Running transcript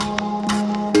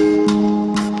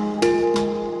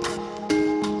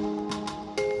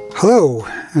Hello,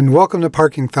 and welcome to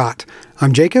Parking Thought.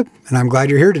 I'm Jacob, and I'm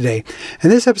glad you're here today. In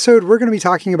this episode, we're going to be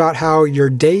talking about how your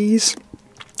days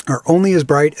are only as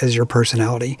bright as your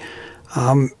personality.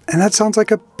 And that sounds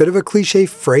like a bit of a cliche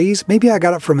phrase. Maybe I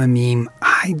got it from a meme.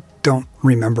 I don't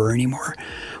remember anymore.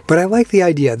 But I like the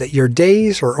idea that your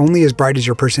days are only as bright as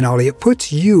your personality. It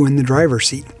puts you in the driver's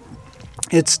seat.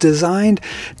 It's designed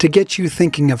to get you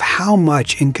thinking of how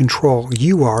much in control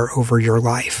you are over your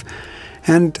life.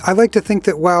 And I like to think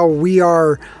that while we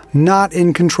are not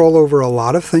in control over a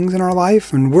lot of things in our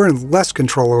life, and we're in less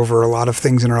control over a lot of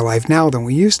things in our life now than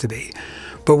we used to be,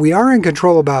 but we are in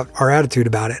control about our attitude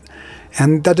about it.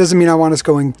 And that doesn't mean I want us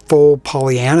going full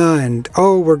Pollyanna and,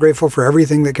 we're grateful for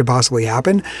everything that could possibly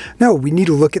happen. No, we need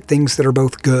to look at things that are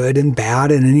both good and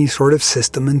bad in any sort of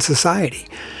system in society.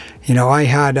 I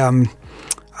had,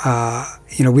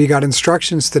 we got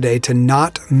instructions today to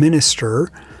not minister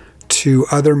to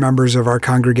other members of our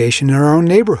congregation in our own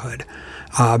neighborhood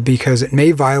because it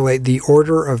may violate the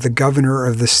order of the governor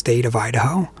of the state of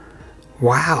Idaho.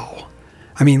 Wow.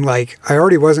 I mean, I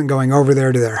already wasn't going over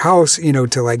there to their house,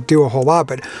 to do a whole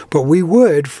lot, but we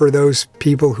would, for those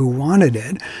people who wanted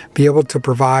it, be able to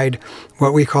provide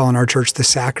what we call in our church the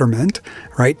sacrament,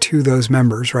 right, to those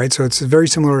members, right? So it's very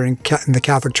similar in the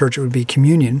Catholic Church, it would be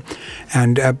communion.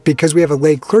 And because we have a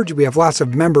lay clergy, we have lots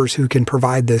of members who can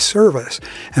provide this service.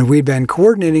 And we've been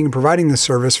coordinating and providing this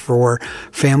service for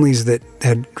families that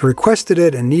had requested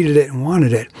it and needed it and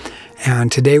wanted it.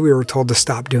 And today we were told to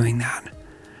stop doing that.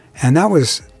 And that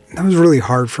was really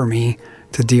hard for me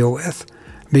to deal with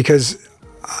because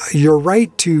your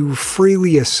right to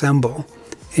freely assemble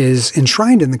is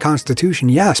enshrined in the Constitution,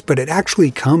 yes, but it actually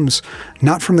comes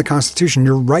not from the Constitution.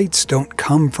 Your rights don't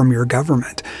come from your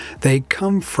government. They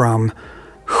come from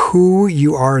who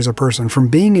you are as a person, from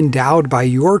being endowed by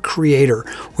your Creator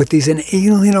with these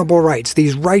inalienable rights,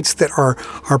 these rights that are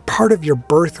part of your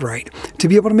birthright, to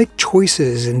be able to make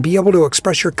choices and be able to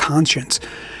express your conscience.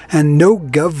 And no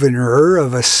governor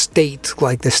of a state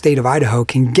like the state of Idaho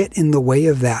can get in the way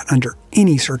of that under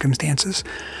any circumstances.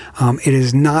 It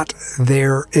is not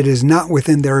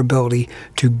within their ability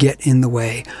to get in the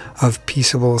way of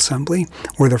peaceable assembly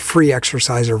or the free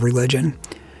exercise of religion.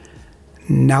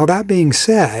 Now, that being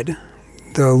said,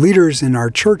 the leaders in our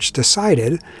church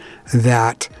decided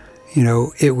that,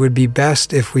 it would be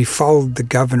best if we followed the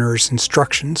governor's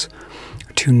instructions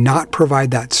to not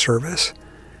provide that service.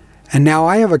 And now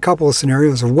I have a couple of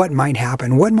scenarios of what might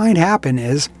happen. What might happen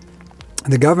is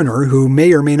the governor, who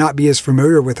may or may not be as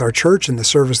familiar with our church and the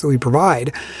service that we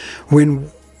provide, when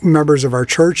members of our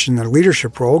church in the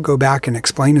leadership role go back and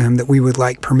explain to him that we would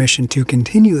like permission to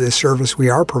continue this service we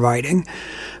are providing,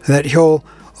 that he'll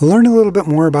learn a little bit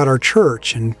more about our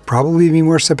church and probably be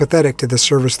more sympathetic to the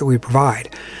service that we provide.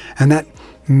 And that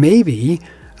maybe,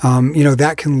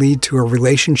 that can lead to a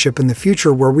relationship in the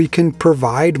future where we can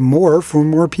provide more for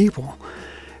more people.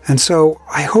 And so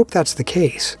I hope that's the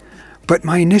case. But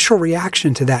my initial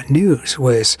reaction to that news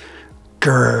was,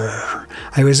 grrr.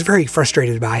 I was very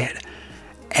frustrated by it.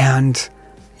 And,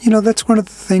 that's one of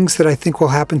the things that I think will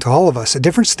happen to all of us at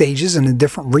different stages and in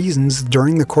different reasons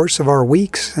during the course of our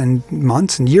weeks and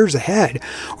months and years ahead.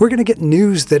 We're going to get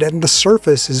news that on the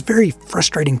surface is very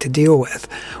frustrating to deal with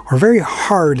or very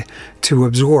hard to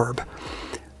absorb.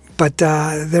 But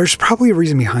there's probably a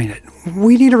reason behind it.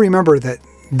 We need to remember that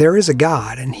there is a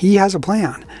God and He has a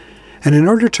plan. And in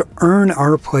order to earn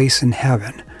our place in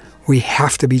heaven, we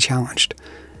have to be challenged.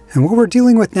 And what we're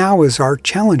dealing with now is our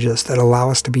challenges that allow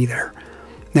us to be there.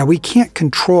 Now, we can't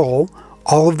control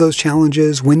all of those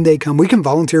challenges when they come. We can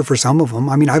volunteer for some of them.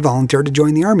 I mean, I volunteered to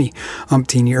join the Army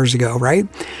 10 years ago, right?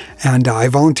 And I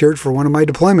volunteered for one of my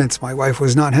deployments. My wife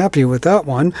was not happy with that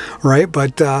one, right?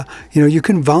 But, you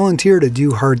can volunteer to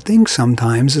do hard things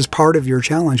sometimes as part of your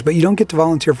challenge, but you don't get to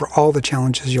volunteer for all the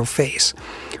challenges you'll face.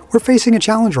 We're facing a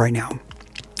challenge right now.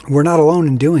 We're not alone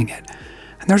in doing it.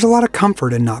 And there's a lot of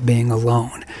comfort in not being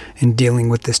alone in dealing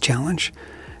with this challenge.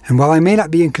 And while I may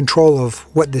not be in control of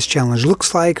what this challenge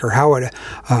looks like or how it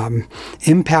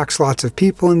impacts lots of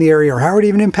people in the area or how it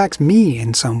even impacts me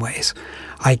in some ways,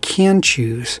 I can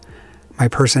choose my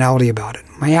personality about it,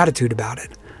 my attitude about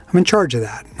it. I'm in charge of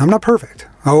that. I'm not perfect.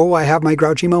 I have my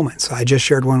grouchy moments. I just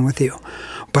shared one with you.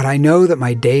 But I know that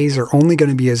my days are only going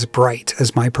to be as bright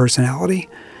as my personality.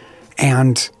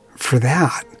 And for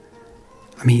that,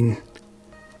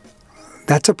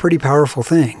 that's a pretty powerful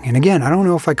thing. And again, I don't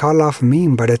know if I caught it off a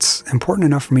meme, but it's important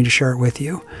enough for me to share it with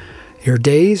you. Your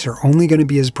days are only going to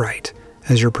be as bright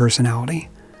as your personality.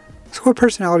 So what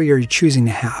personality are you choosing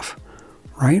to have,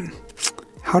 right?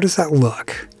 How does that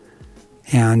look?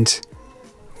 And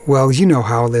Well, you know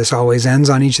how this always ends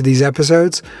on each of these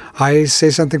episodes. I say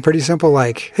something pretty simple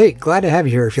like, hey, glad to have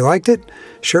you here. If you liked it,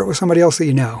 share it with somebody else that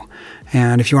you know.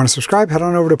 And if you want to subscribe, head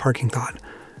on over to Parking Thought.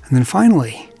 And then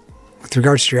finally, with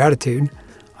regards to your attitude,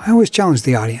 I always challenge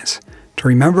the audience to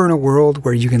remember in a world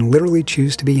where you can literally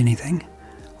choose to be anything,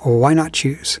 well, why not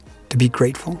choose to be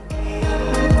grateful?